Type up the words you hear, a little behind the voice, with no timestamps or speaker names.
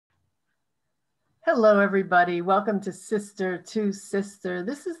Hello, everybody. Welcome to Sister to Sister.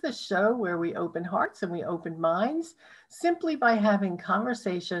 This is the show where we open hearts and we open minds simply by having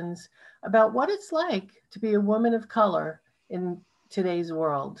conversations about what it's like to be a woman of color in today's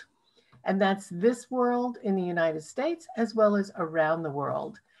world. And that's this world in the United States as well as around the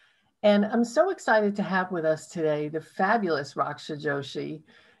world. And I'm so excited to have with us today the fabulous Raksha Joshi.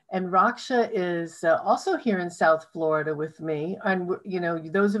 And Raksha is also here in South Florida with me. And,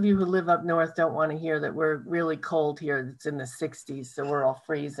 those of you who live up north don't want to hear that we're really cold here. It's in the 60s, so we're all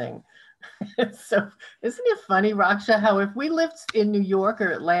freezing. So isn't it funny, Raksha, how if we lived in New York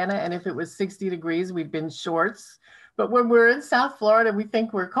or Atlanta and if it was 60 degrees, we'd been shorts. But when we're in South Florida, we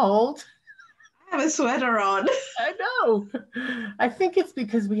think we're cold. I have a sweater on. I know. I think it's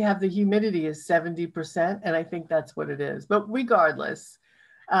because we have the humidity is 70%, and I think that's what it is. But regardless,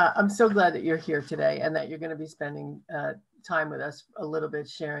 I'm so glad that you're here today and that you're going to be spending time with us a little bit,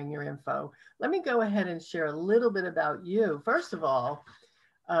 sharing your info. Let me go ahead and share a little bit about you. First of all,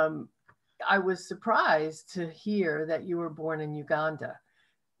 I was surprised to hear that you were born in Uganda,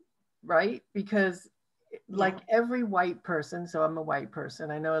 right? Because like every white person, so I'm a white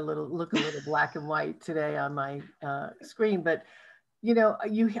person. I know I look a little black and white today on my screen, but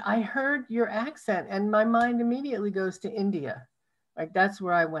I heard your accent, and my mind immediately goes to India. Like that's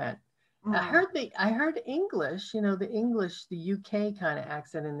where I went. I heard English, the English, the UK kind of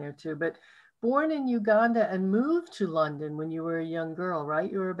accent in there too. But born in Uganda and moved to London when you were a young girl, right?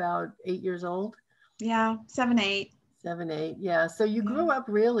 You were about 8 years old. Yeah, 7, 8. 7, 8. Yeah. So you grew up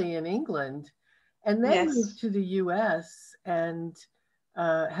really in England and then Yes. moved to the US and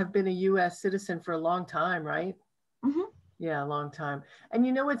have been a US citizen for a long time, right? hmm Yeah, a long time. And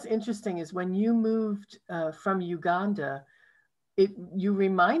what's interesting is when you moved from Uganda, you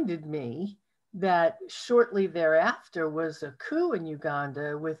reminded me that shortly thereafter was a coup in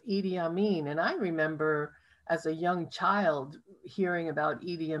Uganda with Idi Amin. And I remember as a young child hearing about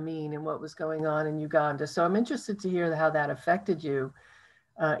Idi Amin and what was going on in Uganda. So I'm interested to hear how that affected you.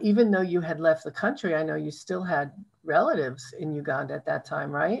 Even though you had left the country, I know you still had relatives in Uganda at that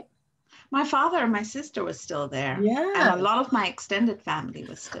time, right? My father and my sister was still there, and Yeah, a lot of my extended family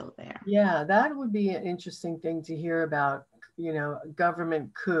was still there. yeah, that would be an interesting thing to hear about,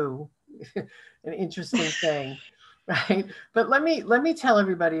 government coup, an interesting thing, right? But let me tell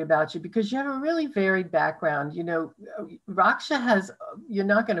everybody about you because you have a really varied background. Raksha has, you're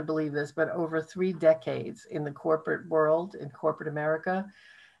not going to believe this, but over 3 decades in the corporate world, in corporate America.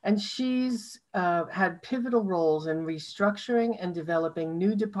 And she's had pivotal roles in restructuring and developing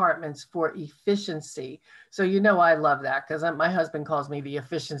new departments for efficiency. So, I love that because my husband calls me the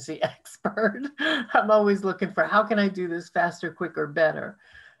efficiency expert. I'm always looking for how can I do this faster, quicker, better.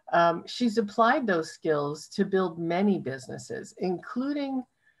 She's applied those skills to build many businesses, including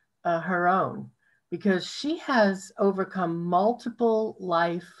her own, because she has overcome multiple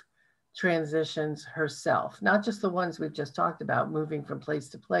life transitions herself, not just the ones we've just talked about, moving from place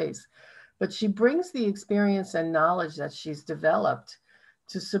to place, but she brings the experience and knowledge that she's developed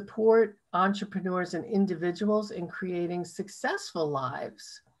to support entrepreneurs and individuals in creating successful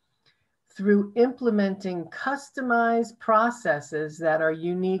lives through implementing customized processes that are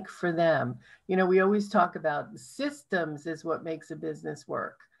unique for them. We always talk about systems is what makes a business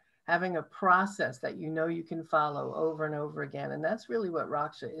work. Having a process that you can follow over and over again. And that's really what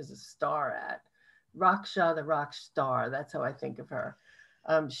Raksha is a star at. Raksha, the rock star. That's how I think of her.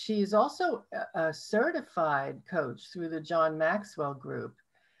 She's also a certified coach through the John Maxwell Group,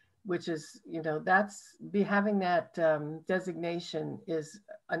 which is, having that designation is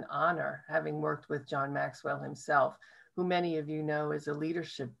an honor, having worked with John Maxwell himself, who many of you know is a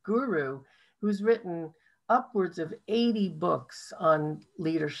leadership guru who's written upwards of 80 books on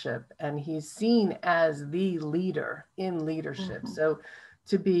leadership. And he's seen as the leader in leadership. So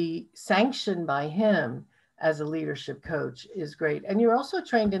to be sanctioned by him as a leadership coach is great. And you're also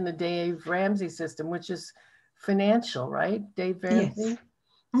trained in the Dave Ramsey system, which is financial, right? Dave Yes. Ramsey.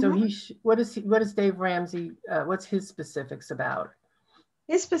 So what is Dave Ramsey, what's his specifics about?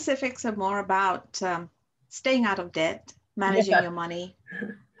 His specifics are more about staying out of debt, managing Yeah, your money,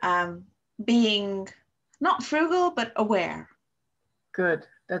 being not frugal, but aware. good.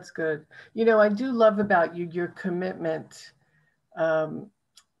 That's good. I do love about you your commitment um,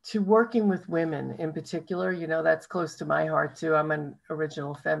 to working with women in particular. That's close to my heart too. I'm an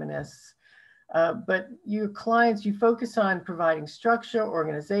original feminist. But your clients, you focus on providing structure,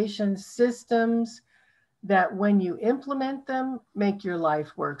 organization, systems that when you implement them, make your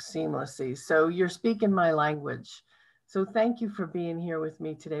life work seamlessly. So you're speaking my language. So thank you for being here with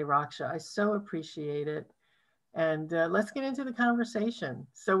me today, Raksha. I so appreciate it. And let's get into the conversation.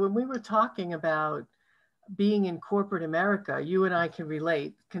 So, when we were talking about being in corporate America, you and I can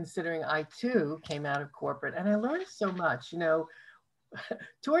relate, considering I too came out of corporate and I learned so much.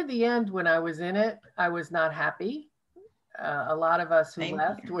 Toward the end, when I was in it, I was not happy. A lot of us who Same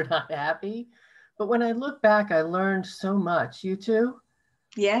left here. were not happy. But when I look back, I learned so much. You too?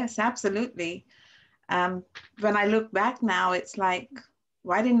 Yes, absolutely. Um, when I look back now, it's like,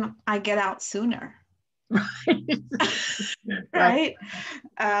 why didn't I get out sooner? Right. Right.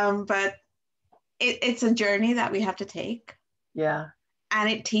 Right. But it's a journey that we have to take, Yeah. and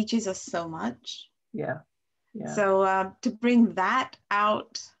it teaches us so much. Yeah. Yeah. So to bring that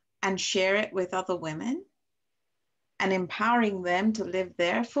out and share it with other women and empowering them to live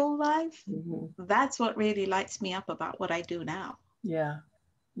their full life, Hmm. that's what really lights me up about what I do now. Yeah.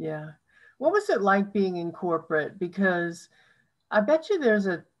 Yeah. What was it like being in corporate? Because I bet you there's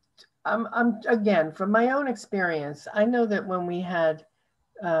I'm again, from my own experience, I know that when we had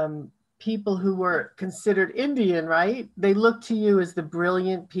um, people who were considered Indian, right? They look to you as the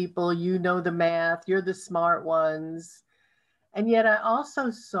brilliant people. You know the math, you're the smart ones. And yet I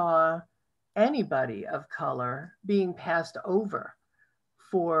also saw anybody of color being passed over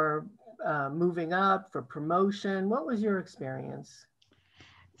for moving up, for promotion. What was your experience?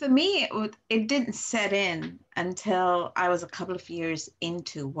 For me, it didn't set in until I was a couple of years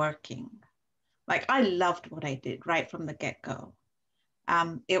into working. Like I loved what I did right from the get-go.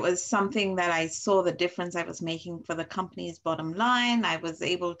 It was something that I saw the difference I was making for the company's bottom line. I was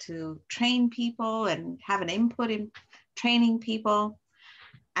able to train people and have an input in training people.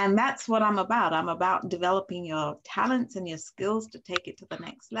 And that's what I'm about. I'm about developing your talents and your skills to take it to the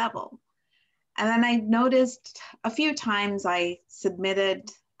next level. And then I noticed a few times I submitted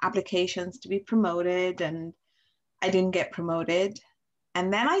applications to be promoted and I didn't get promoted.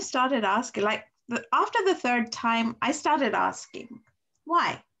 And then I started asking, like after the third time, I started asking,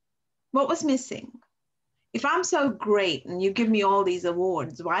 why? What was missing? If I'm so great and you give me all these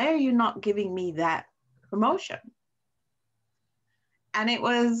awards, why are you not giving me that promotion? And it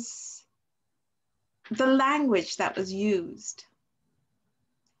was the language that was used.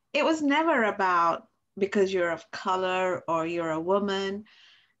 It was never about because you're of color or you're a woman.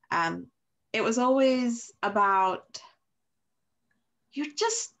 Um, it was always about you're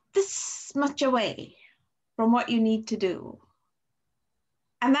just this much away from what you need to do.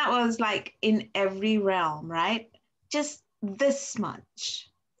 And that was like in every realm, right? Just this much.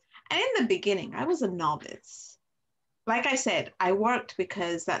 And in the beginning, I was a novice. Like I said, I worked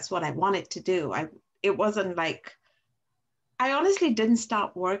because that's what I wanted to do. It wasn't like I honestly didn't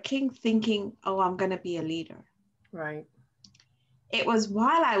start working thinking, oh, I'm going to be a leader. Right. It was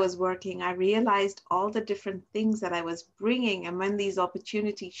while I was working, I realized all the different things that I was bringing. And when these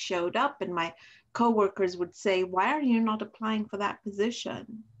opportunities showed up, and my coworkers would say, why are you not applying for that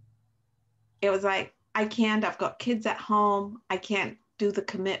position? It was like, I can't, I've got kids at home, I can't do the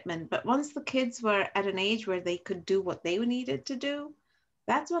commitment. But once the kids were at an age where they could do what they needed to do,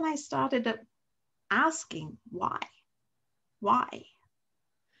 that's when I started asking why. Why?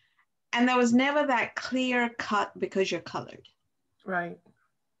 And there was never that clear cut because you're colored. Right.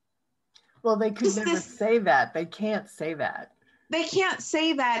 Well, they could Just never this, say that. They can't say that. they can't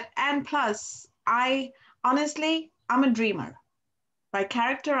say that. And plus, I honestly, I'm a dreamer. By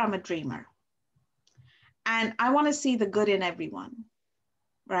character, I'm a dreamer. And I want to see the good in everyone,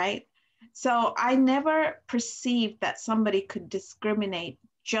 right? So I never perceived that somebody could discriminate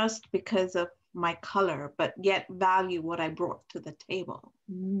just because of my color, but yet value what I brought to the table.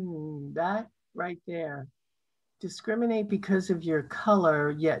 That right there. Discriminate because of your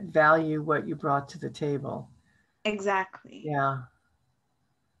color, yet value what you brought to the table. Exactly. Yeah.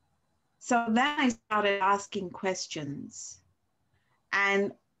 So then I started asking questions.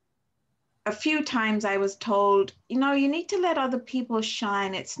 And a few times I was told, you need to let other people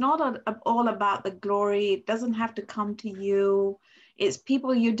shine. It's not all about the glory. It doesn't have to come to you. It's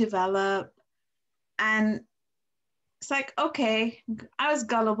people you develop. And it's like, okay, I was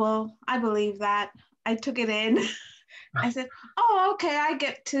gullible. I believe that. I took it in. I said, oh, okay, I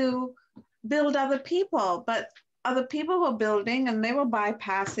get to build other people. But other people were building and they were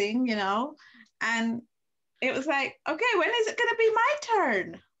bypassing, and it was like, okay, when is it going to be my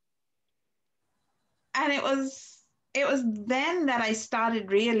turn? And it was then that I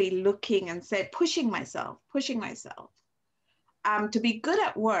started really looking and said, pushing myself to be good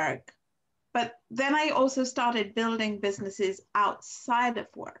at work. But then I also started building businesses outside of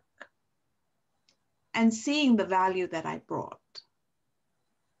work and seeing the value that I brought.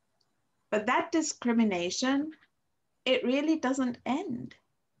 But that discrimination, it really doesn't end.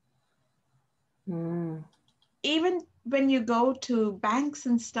 Mm. even when you go to banks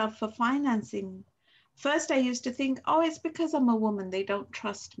and stuff for financing, first I used to think, oh, it's because I'm a woman, they don't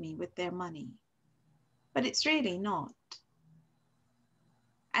trust me with their money. But it's really not.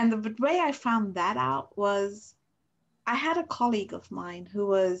 And the way I found that out was I had a colleague of mine who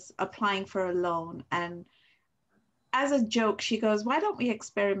was applying for a loan. And as a joke, she goes, why don't we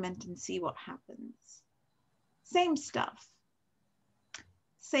experiment and see what happens? Same stuff,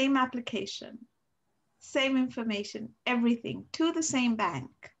 same application, same information, everything to the same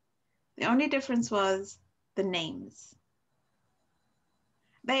bank. The only difference was the names.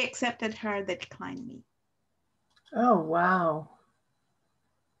 They accepted her, they declined me. Oh, wow.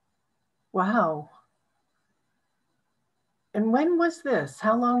 Wow. And when was this?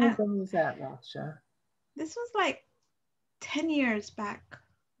 How long And ago was that, Raksha? this was like 10 years back.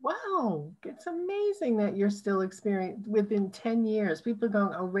 Wow, it's amazing that you're still experiencing within 10 years. People are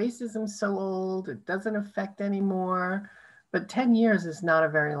going, oh, racism's so old, it doesn't affect anymore. But 10 years is not a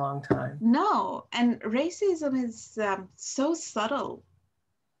very long time. No, and racism is so subtle,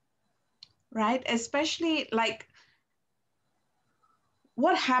 right? Especially like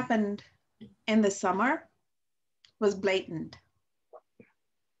what happened in the summer was blatant,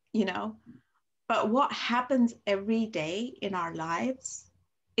 you know, but what happens every day in our lives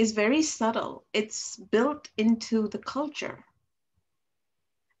is very subtle. It's built into the culture.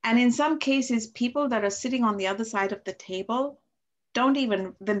 And in some cases, people that are sitting on the other side of the table don't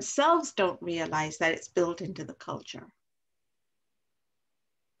even themselves don't realize that it's built into the culture.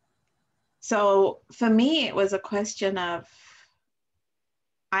 So for me, it was a question of,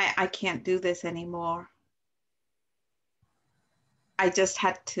 I can't do this anymore. I just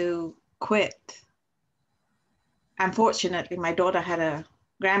had to quit. Unfortunately, my daughter had a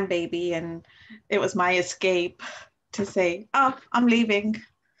grandbaby, and it was my escape to say, oh, I'm leaving.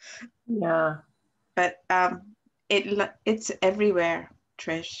 Yeah. But it's everywhere,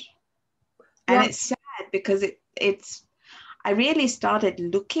 Trish. And Yeah. it's sad because it's I really started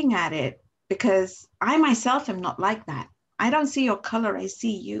looking at it because I myself am not like that. I don't see your color, I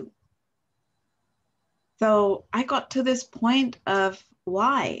see you. So I got to this point of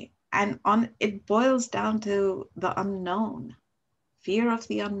why. And on it boils down to the unknown, fear of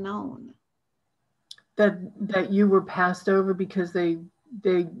the unknown. That you were passed over because they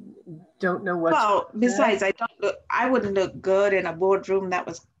don't know what to Well, besides, expect. I wouldn't look good in a boardroom that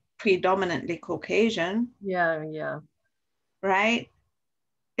was predominantly Caucasian, Yeah, yeah. right?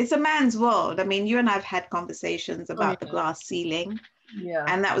 It's a man's world. I mean, you and I've had conversations Oh about the yeah. glass ceiling. Yeah.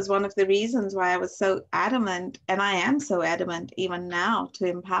 And that was one of the reasons why I was so adamant, and I am so adamant even now, to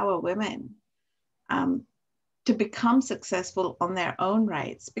empower women um, to become successful on their own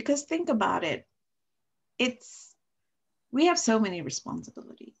rights. Because think about it, it's we have so many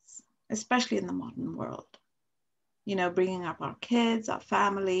responsibilities, especially in the modern world. You know, bringing up our kids, our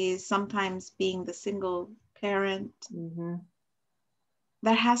families, sometimes being the single parent. Hmm.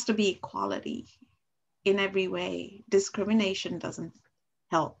 There has to be equality in every way. Discrimination doesn't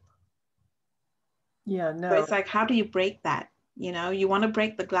help. Yeah, So no. it's like, how do you break that? You know, you want to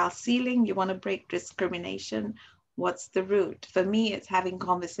break the glass ceiling, you want to break discrimination. What's the root? For me, it's having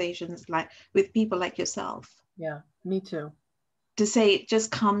conversations like with people like yourself Yeah, me too. to say it just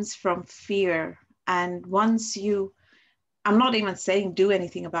comes from fear. And once you, I'm not even saying do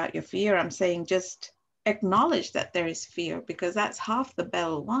anything about your fear, I'm saying just acknowledge that there is fear because that's half the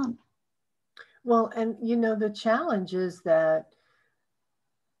battle won. Well, and the challenge is that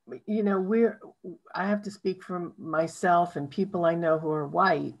we're I have to speak for myself and people I know who are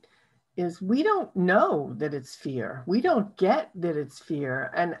white, is we don't know that it's fear. We don't get that it's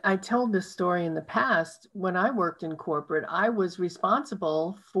fear. And I told this story in the past. When I worked in corporate, I was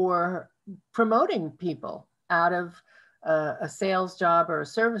responsible for promoting people out of a sales job or a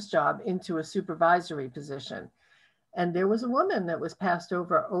service job into a supervisory position. And there was a woman that was passed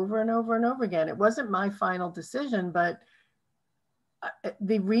over and over and over again. It wasn't my final decision, but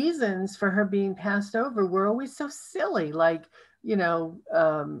the reasons for her being passed over were always so silly, like, you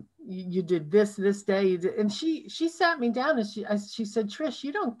did this day, and she sat me down and she said, Trish,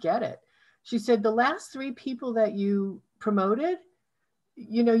 you don't get it. She said, the last three people that you promoted,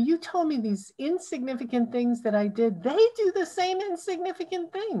 you told me these insignificant things that I did, they do the same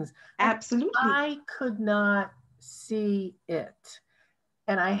insignificant things. And Absolutely. I could not see it.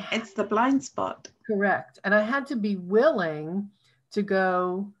 And I It's the blind spot. Correct. And I had to be willing to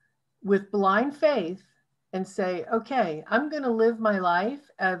go with blind faith and say, okay, I'm going to live my life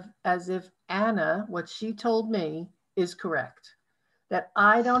as if Anna, what she told me, is correct. That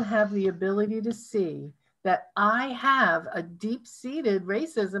I don't have the ability to see that I have a deep seated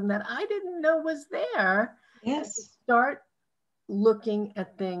racism that I didn't know was there. and to Yes. start looking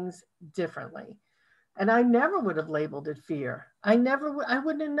at things differently. And I never would have labeled it fear. I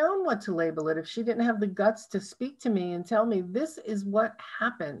wouldn't have known what to label it if she didn't have the guts to speak to me and tell me this is what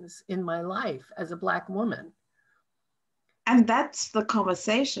happens in my life as a Black woman. And that's the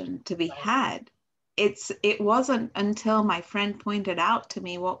conversation to be Right. had. It wasn't until my friend pointed out to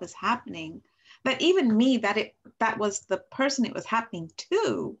me what was happening that even me, that was the person it was happening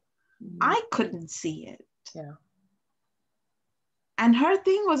to, Mhm. I couldn't see it. Yeah. And her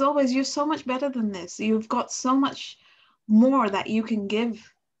thing was always, you're so much better than this. You've got so much more that you can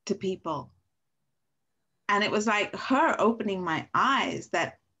give to people. And it was like her opening my eyes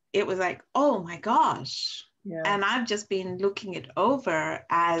that it was like, oh my gosh. Yeah. And I've just been looking it over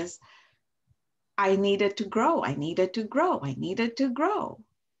as I needed to grow. I needed to grow. I needed to grow.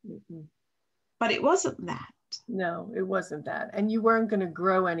 Mhm. But it wasn't that. No, it wasn't that. And you weren't going to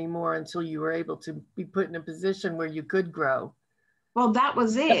grow anymore until you were able to be put in a position where you could grow. Well, that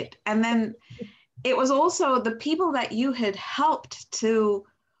was it. And then it was also the people that you had helped to,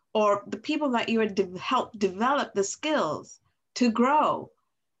 or the people that you had helped develop the skills to grow.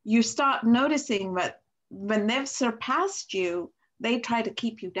 You start noticing that when they've surpassed you, they try to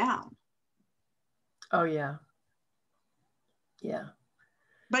keep you down. Oh, yeah. Yeah.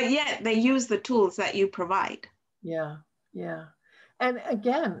 But yet they use the tools that you provide. Yeah. Yeah. And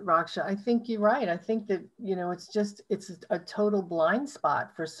again, Raksha, I think you're right. I think that, it's a total blind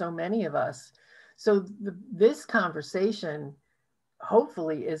spot for so many of us. So this conversation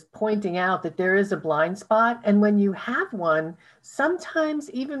hopefully is pointing out that there is a blind spot. And when you have one,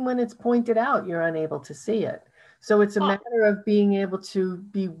 sometimes even when it's pointed out, you're unable to see it. So it's a Well, matter of being able to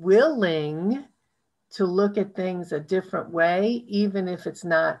be willing to look at things a different way, even if it's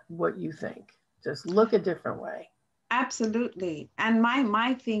not what you think. Just look a different way. absolutely. And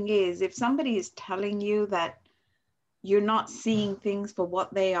my thing is, if somebody is telling you that you're not seeing things for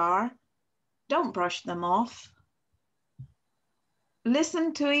what they are, don't brush them off.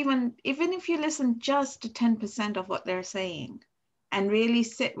 Listen to even if you listen just to 10% of what they're saying and really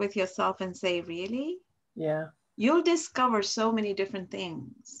sit with yourself and say, really? Yeah. You'll discover so many different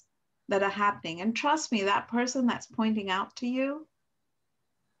things that are happening. And trust me, that person that's pointing out to you,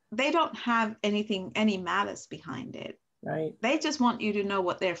 they don't have any malice behind it. Right. They just want you to know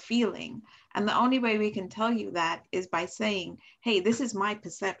what they're feeling. And the only way we can tell you that is by saying, hey, this is my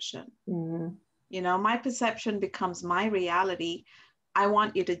perception. Mm-hmm. My perception becomes my reality. I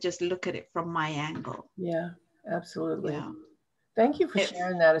want you to just look at it from my angle. Yeah, absolutely. Yeah. Thank you for It's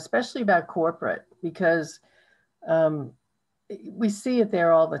sharing that, especially about corporate, because um, we see it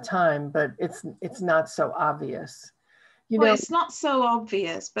there all the time, but it's not so obvious. You well, know, it's not so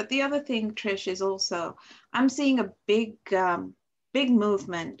obvious. But the other thing, Trish, is also I'm seeing a big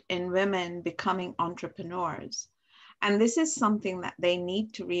movement in women becoming entrepreneurs. And this is something that they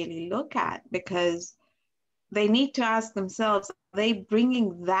need to really look at because they need to ask themselves, are they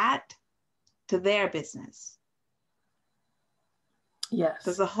bringing that to their business? Because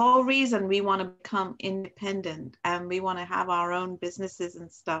yes, the whole reason we want to become independent and we want to have our own businesses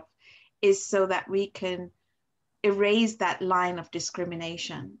and stuff is so that we can erase that line of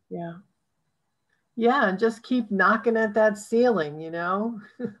discrimination. yeah, yeah, and just keep knocking at that ceiling. Just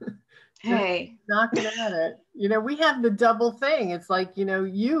Hey, knocking at it. We have the double thing. It's like,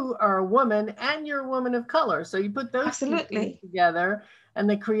 you are a woman and you're a woman of color. So you put those two things absolutely. together and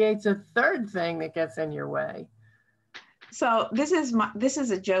it creates a third thing that gets in your way. So this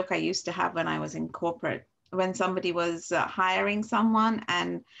is a joke I used to have when I was in corporate. When somebody was hiring someone,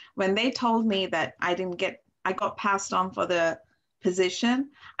 and when they told me that I got passed on for the position,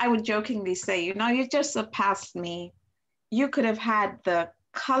 I would jokingly say, you just surpassed me. You could have had the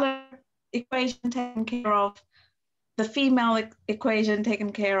color equation taken care of, the female equation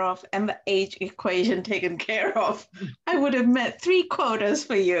taken care of, and the age equation taken care of. I would have met 3 quotas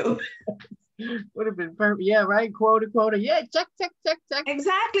for you. Would have been perfect. Yeah, right. Quota, quota. Yeah, check, check, check, check.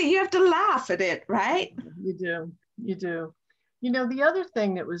 Exactly. You have to laugh at it, right? You do. You do. The other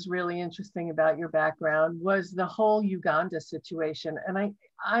thing that was really interesting about your background was the whole Uganda situation. And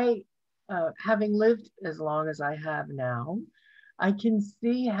having lived as long as I have now, I can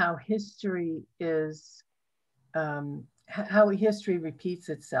see how how history repeats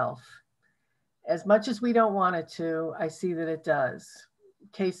itself. As much as we don't want it to, I see that it does.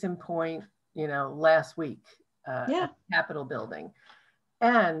 Case in point, last week at Yeah. the Capitol building.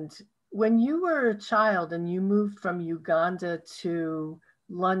 And when you were a child and you moved from Uganda to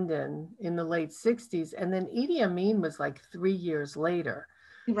London in the late 60s, and then Idi Amin was like 3 years later,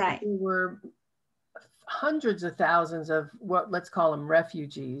 Right. there were hundreds of thousands of what, let's call them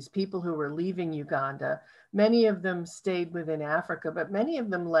refugees, people who were leaving Uganda. Many of them stayed within Africa, but many of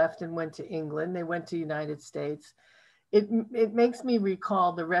them left and went to England. They went to United States. It makes me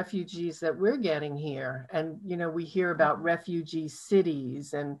recall the refugees that we're getting here. And, we hear about refugee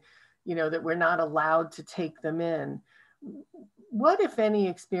cities and, that we're not allowed to take them in. What, if any,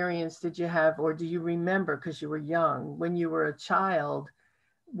 experience did you have, or do you remember, because you were young, when you were a child,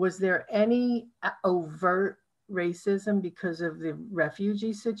 was there any overt racism because of the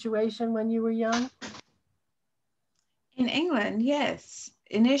refugee situation when you were young? In England, yes.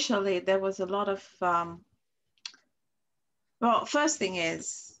 Initially, there was a lot of, well, first thing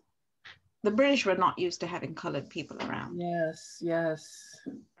is, the British were not used to having colored people around. Yes, yes.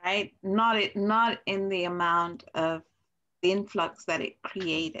 Right? Not in the amount of the influx that it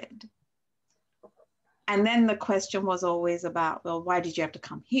created. And then the question was always about, well, why did you have to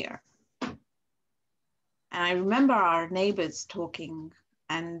come here? And I remember our neighbors talking,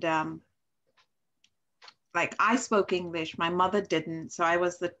 and like, I spoke English, my mother didn't, so I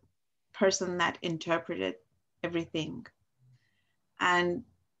was the person that interpreted everything. And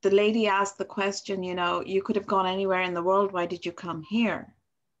the lady asked the question, you could have gone anywhere in the world, why did you come here?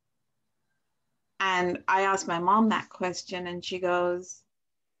 And I asked my mom that question, and she goes,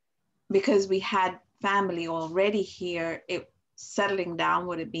 because we had family already here, settling down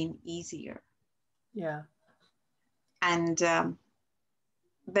would have been easier. Yeah. And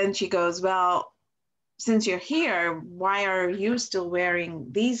then she goes, well, since you're here, why are you still wearing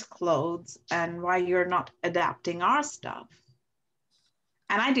these clothes, and why you're not adapting our stuff?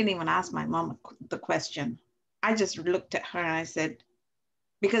 And I didn't even ask my mom the question. I just looked at her and I said,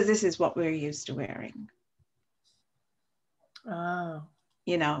 because this is what we're used to wearing. Oh.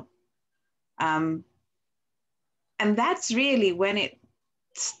 And that's really when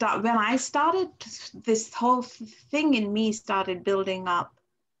when I started, this whole thing in me started building up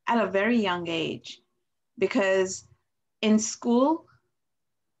at a very young age, because in school,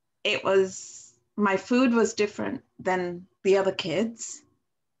 my food was different than the other kids.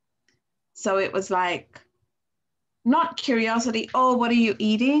 So it was like, not curiosity, oh, what are you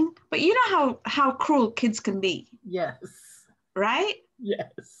eating? But you know how cruel kids can be. Yes. Right?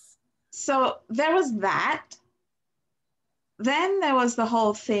 Yes. So there was that. Then there was the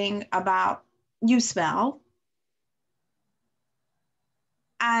whole thing about, you smell.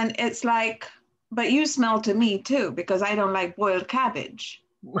 And it's like, but you smell to me too, because I don't like boiled cabbage.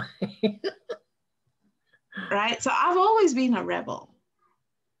 Right? So I've always been a rebel.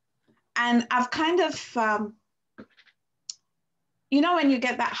 And I've kind of, when you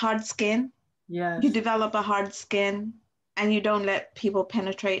get that hard skin, yes, you develop a hard skin and you don't let people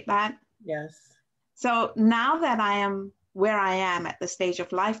penetrate that. Yes. So now that I am where I am at the stage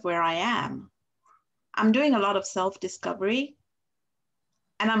of life where I am, I'm doing a lot of self-discovery,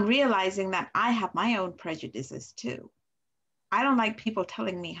 and I'm realizing that I have my own prejudices too. I don't like people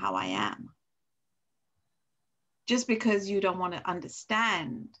telling me how I am. Just because you don't want to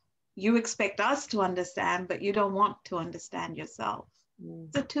understand, you expect us to understand, but you don't want to understand yourself.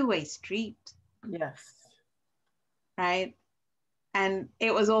 It's a two-way street. Yes. Right? And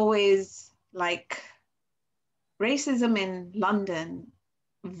it was always like racism in London,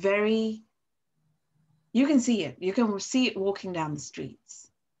 you can see it. You can see it walking down the streets.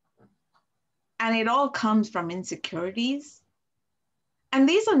 And it all comes from insecurities. And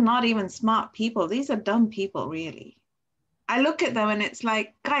these are not even smart people. These are dumb people, really. I look at them and it's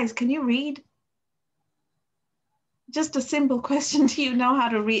like, guys, can you read? Just a simple question. Do you know how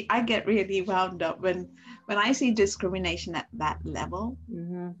to read? I get really wound up when I see discrimination at that level.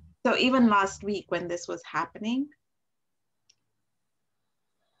 Mm-hmm. So even last week when this was happening,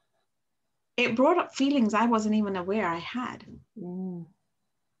 it brought up feelings I wasn't even aware I had. Mm.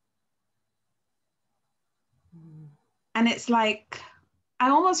 And it's like, I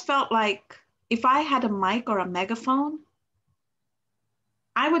almost felt like if I had a mic or a megaphone,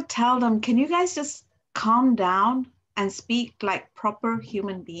 I would tell them, can you guys just calm down and speak like proper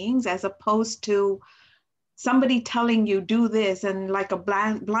human beings, as opposed to somebody telling you do this, and like a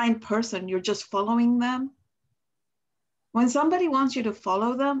blind person, you're just following them. When somebody wants you to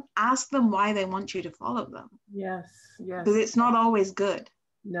follow them, ask them why they want you to follow them. Yes, yes. Because it's not always good.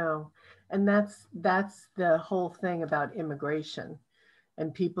 No. And that's the whole thing about immigration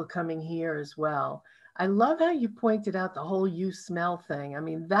and people coming here as well. I love how you pointed out the whole you smell thing. I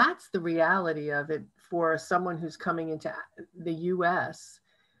mean, that's the reality of it for someone who's coming into the US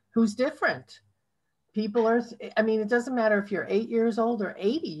who's different. People are, I mean, it doesn't matter if you're 8 years old or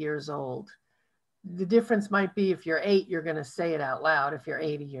 80 years old. The difference might be if you're 8, you're going to say it out loud. If you're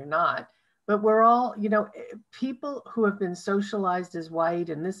 80, you're not. But we're all, people who have been socialized as white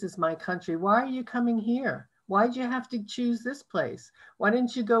and this is my country. Why are you coming here? Why'd you have to choose this place? Why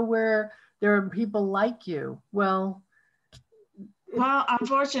didn't you go where there are people like you? Well, Well,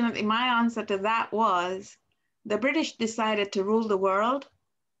 unfortunately, my answer to that was the British decided to rule the world.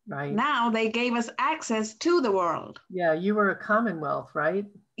 right. Now they gave us access to the world. Yeah, you were a Commonwealth, right?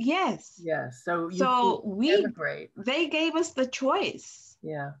 Yes. Yes. So you could So emigrate. they gave us the choice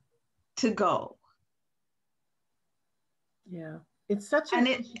Yeah. to go. Yeah. It's such an And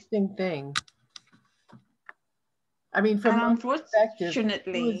interesting thing. I mean, from my perspective, you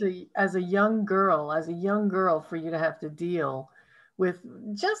unfortunately, as a young girl, for you to have to deal with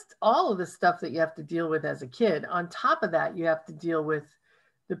just all of the stuff that you have to deal with as a kid. On top of that, you have to deal with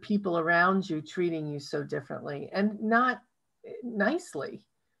the people around you treating you so differently and not nicely.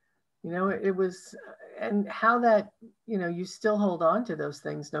 It was, and how that, you still hold on to those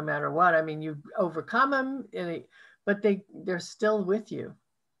things no matter what. I mean, you overcome them, but they're still with you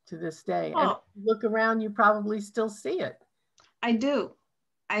to this day. And if oh, you look around, you probably still see it. I do.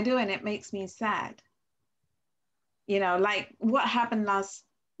 I do. And it makes me sad. Like what happened last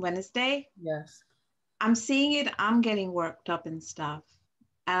Wednesday. Yes. I'm seeing it. I'm getting worked up and stuff.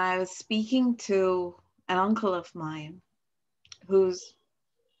 And I was speaking to an uncle of mine who's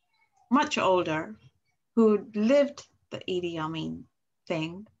much older, who lived the Idi Amin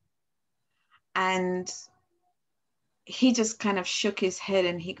thing. And he just kind of shook his head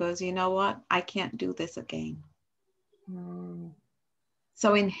and he goes, you know what? I can't do this again. Mm,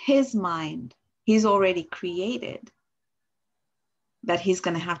 So in his mind, he's already created that he's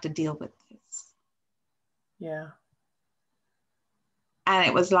going to have to deal with this. yeah. And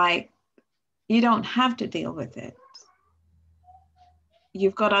it was like, you don't have to deal with it.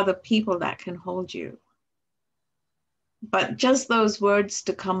 You've got other people that can hold you. But just those words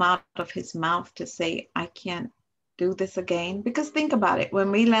to come out of his mouth to say, I can't do this again. Because think about it,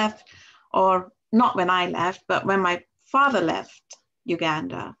 when we left, or not when I left, but when my father left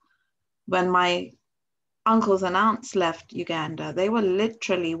Uganda, when my uncles and aunts left Uganda, they were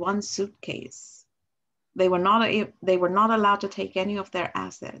literally one suitcase. They were not allowed to take any of their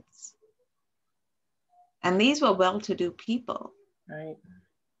assets. And these were well-to-do people. Right.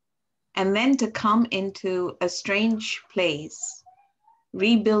 And then to come into a strange place,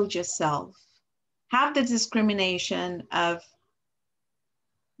 rebuild yourself, have the discrimination of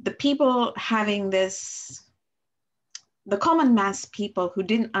the people having this, the common mass people who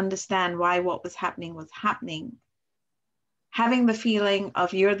didn't understand why what was happening, having the feeling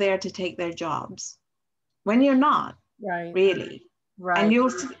of you're there to take their jobs when you're not Right. really. And Right.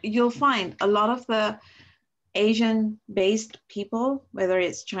 you'll find a lot of the Asian based people, whether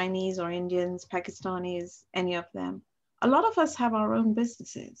it's Chinese or Indians, Pakistanis, any of them, a lot of us have our own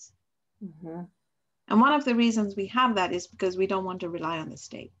businesses. Mm-hmm. And one of the reasons we have that is because we don't want to rely on the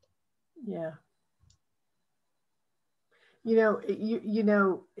state. Yeah.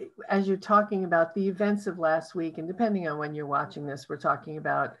 As you're talking about the events of last week, and depending on when you're watching this, we're talking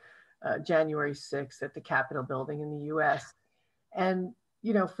about January 6th at the Capitol building in the US. And,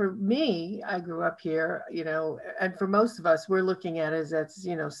 for me, I grew up here, and for most of us, we're looking at it as,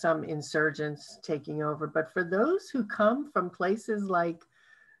 some insurgents taking over. But for those who come from places like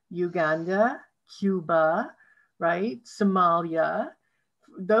Uganda, Cuba, right, Somalia,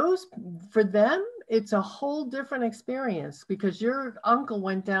 those, for them, it's a whole different experience because your uncle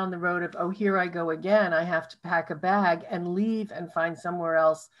went down the road of, oh, here I go again. I have to pack a bag and leave and find somewhere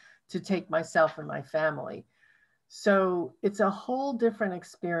else to take myself and my family. So it's a whole different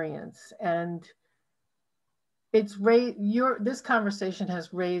experience. And this conversation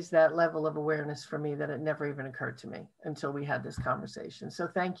has raised that level of awareness for me that it never even occurred to me until we had this conversation. So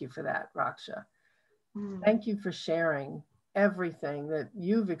thank you for that, Raksha. Thank you for sharing everything that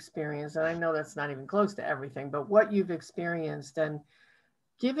you've experienced. And I know that's not even close to everything, but what you've experienced and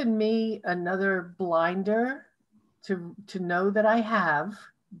given me another blinder to know that I have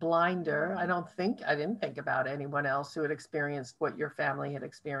blinder. I didn't think about anyone else who had experienced what your family had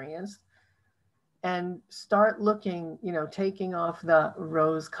experienced and start looking, taking off the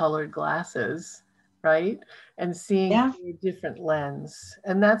rose colored glasses, right? And seeing Yeah. through a different lens.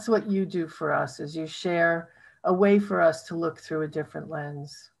 And that's what you do for us is you share a way for us to look through a different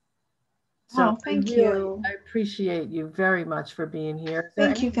lens. So Oh, thank you. I appreciate you very much for being here. Is there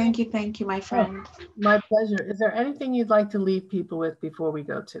Thank you, anything? thank you, thank you, my Oh, friend. my pleasure. Is there anything you'd like to leave people with before we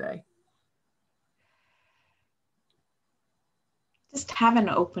go today? Just have an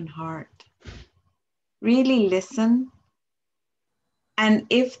open heart. Really listen. And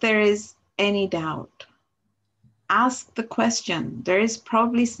if there is any doubt, ask the question. There is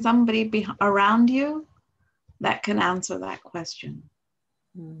probably somebody around you that can answer that question.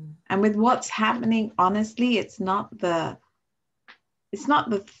 Mm. And with what's happening, honestly, it's not the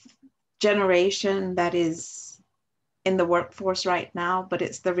generation that is in the workforce right now, but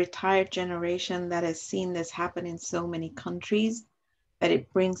it's the retired generation that has seen this happen in so many countries that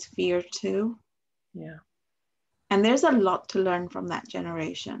it brings fear to. Yeah. And there's a lot to learn from that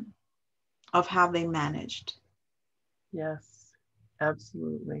generation of how they managed. Yes,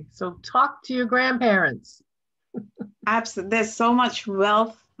 absolutely. So talk to your grandparents. Absolutely. There's so much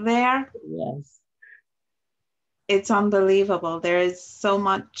wealth there. Yes. It's unbelievable. There is so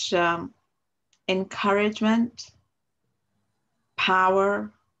much encouragement,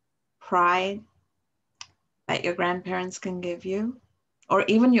 power, pride that your grandparents can give you, or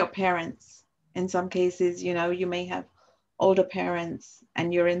even your parents. In some cases, you know, you may have older parents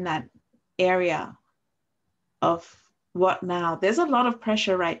and you're in that area of what now? There's a lot of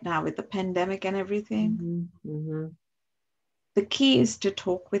pressure right now with the pandemic and everything. Mm-hmm. Mm-hmm. The key is to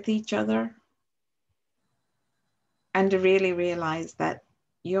talk with each other and to really realize that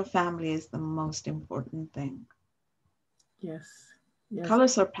your family is the most important thing. Yes. Yes. Color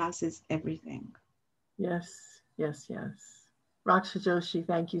surpasses everything. Yes. Yes. Yes. Raksha Joshi,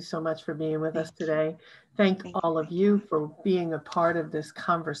 thank you so much for being with us Thank you. today. Thank Thank you. all of Thank you. you for being a part of this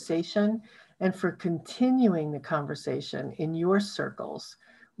conversation and for continuing the conversation in your circles,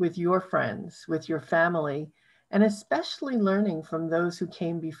 with your friends, with your family, and especially learning from those who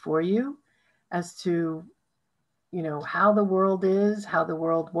came before you as to, how the world is, how the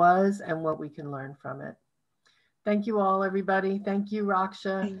world was, and what we can learn from it. Thank you all, everybody. Thank you,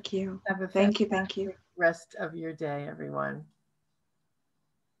 Raksha. Thank you. Have a Thank you. Thank you. fantastic rest of your day, everyone.